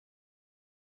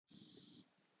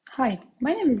Hi,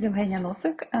 my name is Evgenia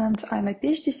Nosek, and I'm a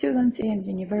PhD student in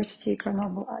University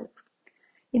Grenoble Alpes.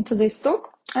 In today's talk,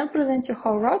 I'll present you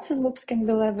how routing loops can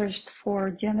be leveraged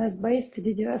for DNS-based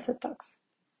DDoS attacks.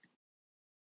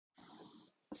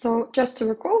 So just to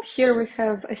recall, here we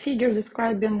have a figure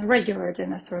describing regular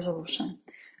DNS resolution.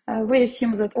 We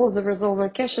assume that all the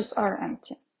resolver caches are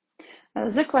empty.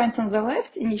 The client on the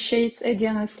left initiates a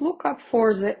DNS lookup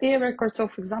for the A records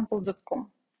of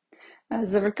example.com.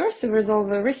 The recursive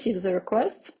resolver receives the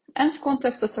request and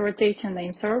contacts authoritating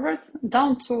name servers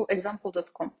down to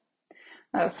example.com.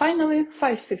 Finally,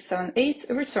 5678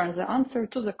 returns the answer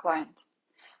to the client.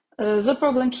 The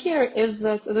problem here is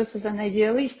that this is an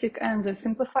idealistic and a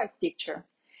simplified picture.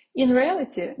 In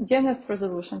reality, DNS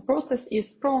resolution process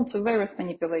is prone to various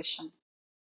manipulation.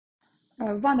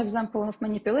 One example of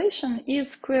manipulation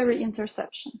is query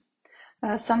interception.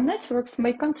 Some networks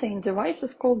may contain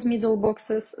devices called middle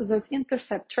boxes that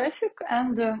intercept traffic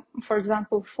and, for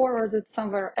example, forward it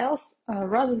somewhere else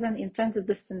rather than intended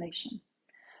destination.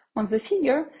 On the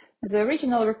figure, the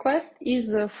original request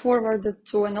is forwarded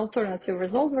to an alternative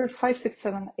resolver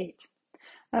 5678.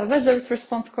 Whether it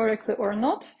responds correctly or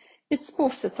not, it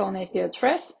spoofs its own IP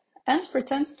address and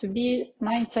pretends to be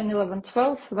 9, 10, 11,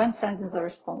 12 when sending the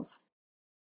response.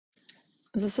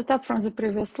 The setup from the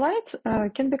previous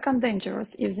slide can become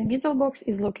dangerous if the middle box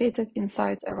is located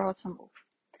inside a routing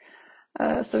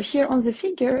loop. So here on the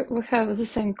figure, we have the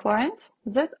same client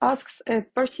that asks a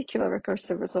particular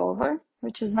recursive resolver,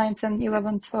 which is 9, 10,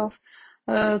 11, 12,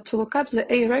 to look up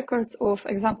the A records of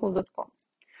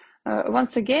example.com.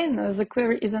 Once again, the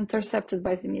query is intercepted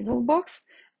by the middle box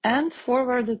and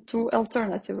forwarded to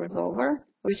alternative resolver,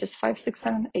 which is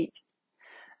 5678.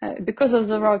 Because of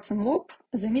the routing loop,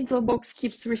 the middle box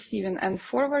keeps receiving and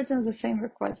forwarding the same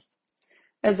request.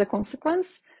 As a consequence,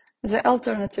 the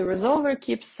alternative resolver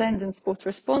keeps sending spoofed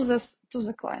responses to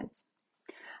the client.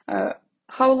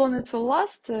 How long it will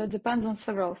last depends on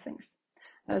several things.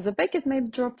 The packet may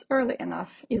be dropped early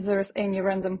enough if there is any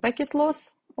random packet loss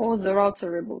or the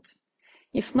router reboot.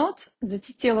 If not, the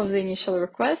TTL of the initial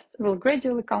request will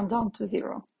gradually count down to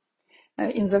 0.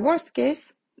 In the worst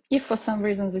case, if for some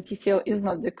reason the TTL is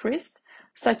not decreased,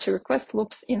 such a request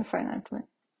loops infinitely.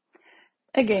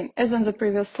 Again, as in the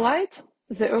previous slide,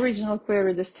 the original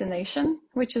query destination,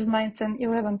 which is 9, 10,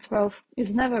 11, 12,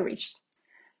 is never reached.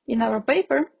 In our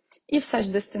paper, if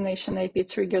such destination IP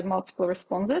triggered multiple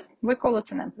responses, we call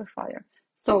it an amplifier.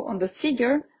 So on this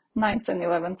figure, 9, 10,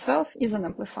 11, 12 is an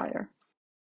amplifier.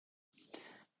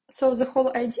 So the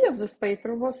whole idea of this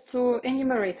paper was to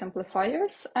enumerate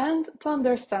amplifiers and to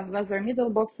understand whether middle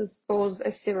boxes pose a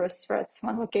serious threat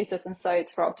when located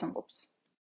inside routing loops.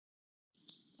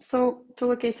 So to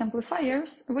locate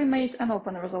amplifiers, we made an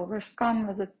open resolver scan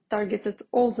that targeted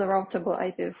all the routable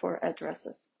IPv4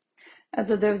 addresses. At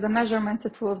the day of the measurement,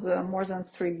 it was more than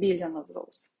 3 billion of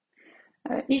those.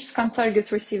 Each scan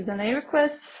target received an A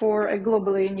request for a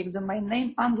globally unique domain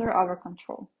name under our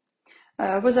control.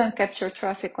 We then capture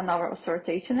traffic on our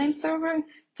authoritative name server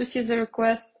to see the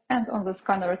requests and on the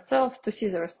scanner itself to see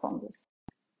the responses.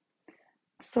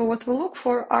 So what we look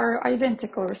for are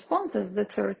identical responses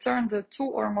that are returned 2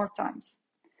 or more times.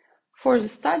 For the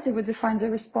study, we define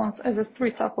the response as a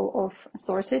 3-tuple of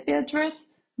source IP address,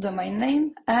 domain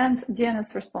name, and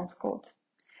DNS response code.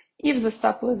 If this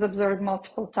tuple is observed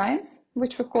multiple times,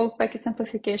 which we call packet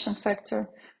amplification factor,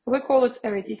 we call it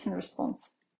a repeating response.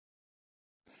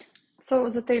 So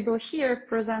the table here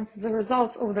presents the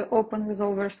results of the open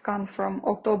resolver scan from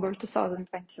October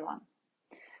 2021.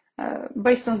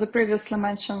 Based on the previously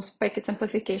mentioned packet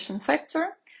amplification factor,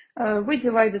 we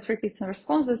divided repeating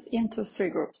responses into 3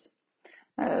 groups.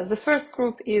 The first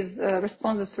group is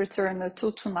responses returned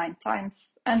 2 to 9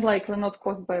 times and likely not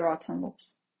caused by routing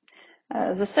loops.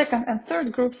 The second and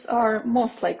third groups are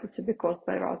most likely to be caused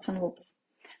by routing loops.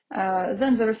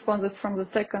 Then the responses from the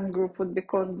second group would be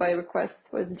caused by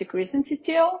requests with decreasing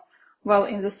TTL, while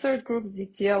in the third group, the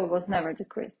TTL was never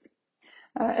decreased.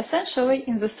 Essentially,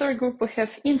 in the third group, we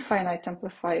have infinite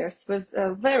amplifiers with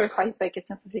very high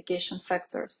packet amplification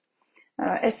factors.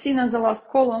 As seen in the last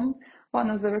column, one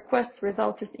of the requests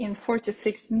resulted in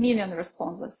 46 million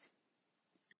responses.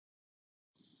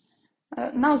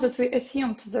 Now that we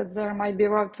assumed that there might be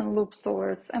routing loops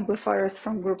towards amplifiers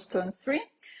from groups 2 and 3,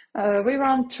 we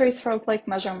run traceroute-like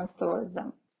measurements towards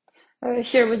them.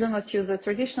 Here we do not use the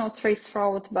traditional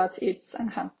traceroute, but its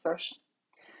enhanced version.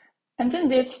 And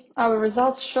indeed, our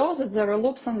results show that there are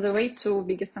loops on the way to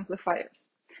biggest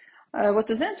amplifiers. What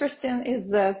is interesting is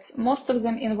that most of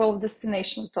them involve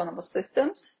destination autonomous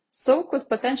systems, so could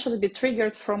potentially be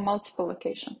triggered from multiple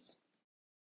locations.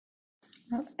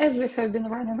 As we have been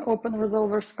running open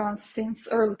resolver scans since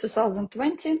early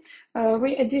 2020,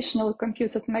 we additionally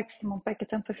computed maximum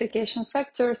packet amplification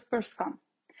factors per scan.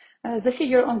 The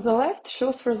figure on the left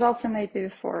shows results in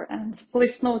IPv4, and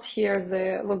please note here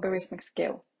the logarithmic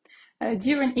scale.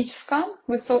 During each scan,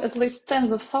 we saw at least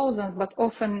tens of thousands, but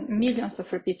often millions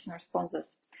of repeating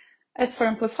responses. As for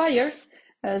amplifiers,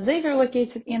 they were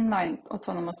located in 9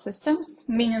 autonomous systems,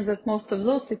 meaning that most of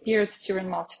those appeared during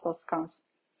multiple scans.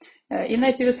 In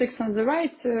IPv6 on the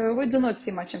right, we do not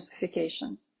see much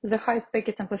amplification. The highest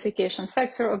packet amplification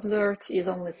factor observed is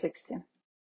only 60.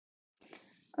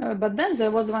 But then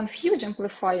there was one huge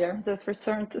amplifier that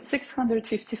returned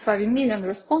 655 million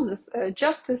responses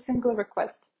just to a single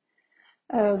request.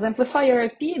 The amplifier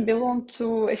IP belonged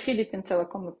to a Philippine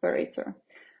telecom operator.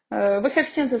 We have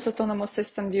seen this autonomous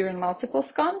system during multiple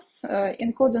scans,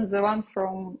 including the one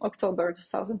from October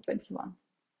 2021.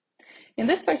 In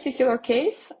this particular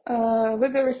case, we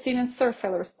were receiving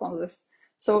surface responses.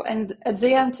 And at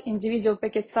the end, individual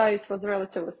packet size was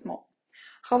relatively small.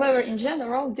 However, in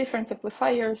general, different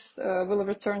amplifiers will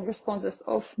return responses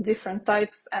of different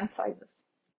types and sizes.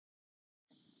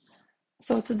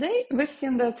 So today, we've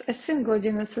seen that a single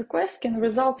DNS request can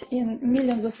result in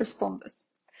millions of responses.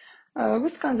 We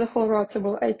scanned the whole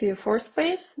routable IPv4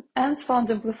 space and found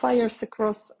amplifiers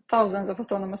across thousands of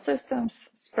autonomous systems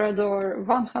spread over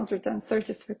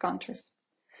 133 countries.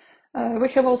 We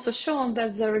have also shown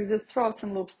that there exist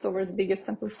routing loops towards biggest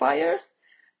amplifiers,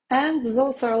 and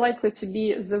those are likely to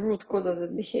be the root cause of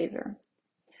this behavior.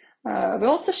 We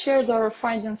also shared our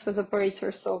findings with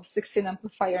operators of 16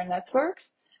 amplifier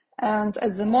networks, and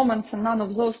at the moment, none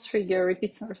of those trigger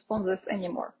repeating responses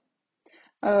anymore.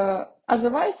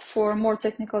 Otherwise, for more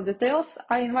technical details,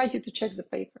 I invite you to check the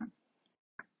paper.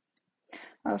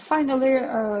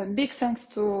 Finally, big thanks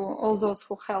to all those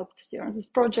who helped during this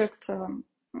project,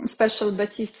 especially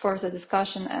Baptiste for the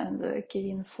discussion and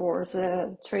Kevin for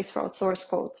the traceroute source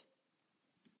code.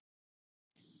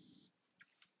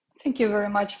 Thank you very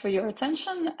much for your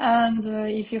attention, and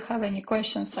if you have any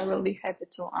questions, I will be happy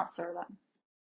to answer them.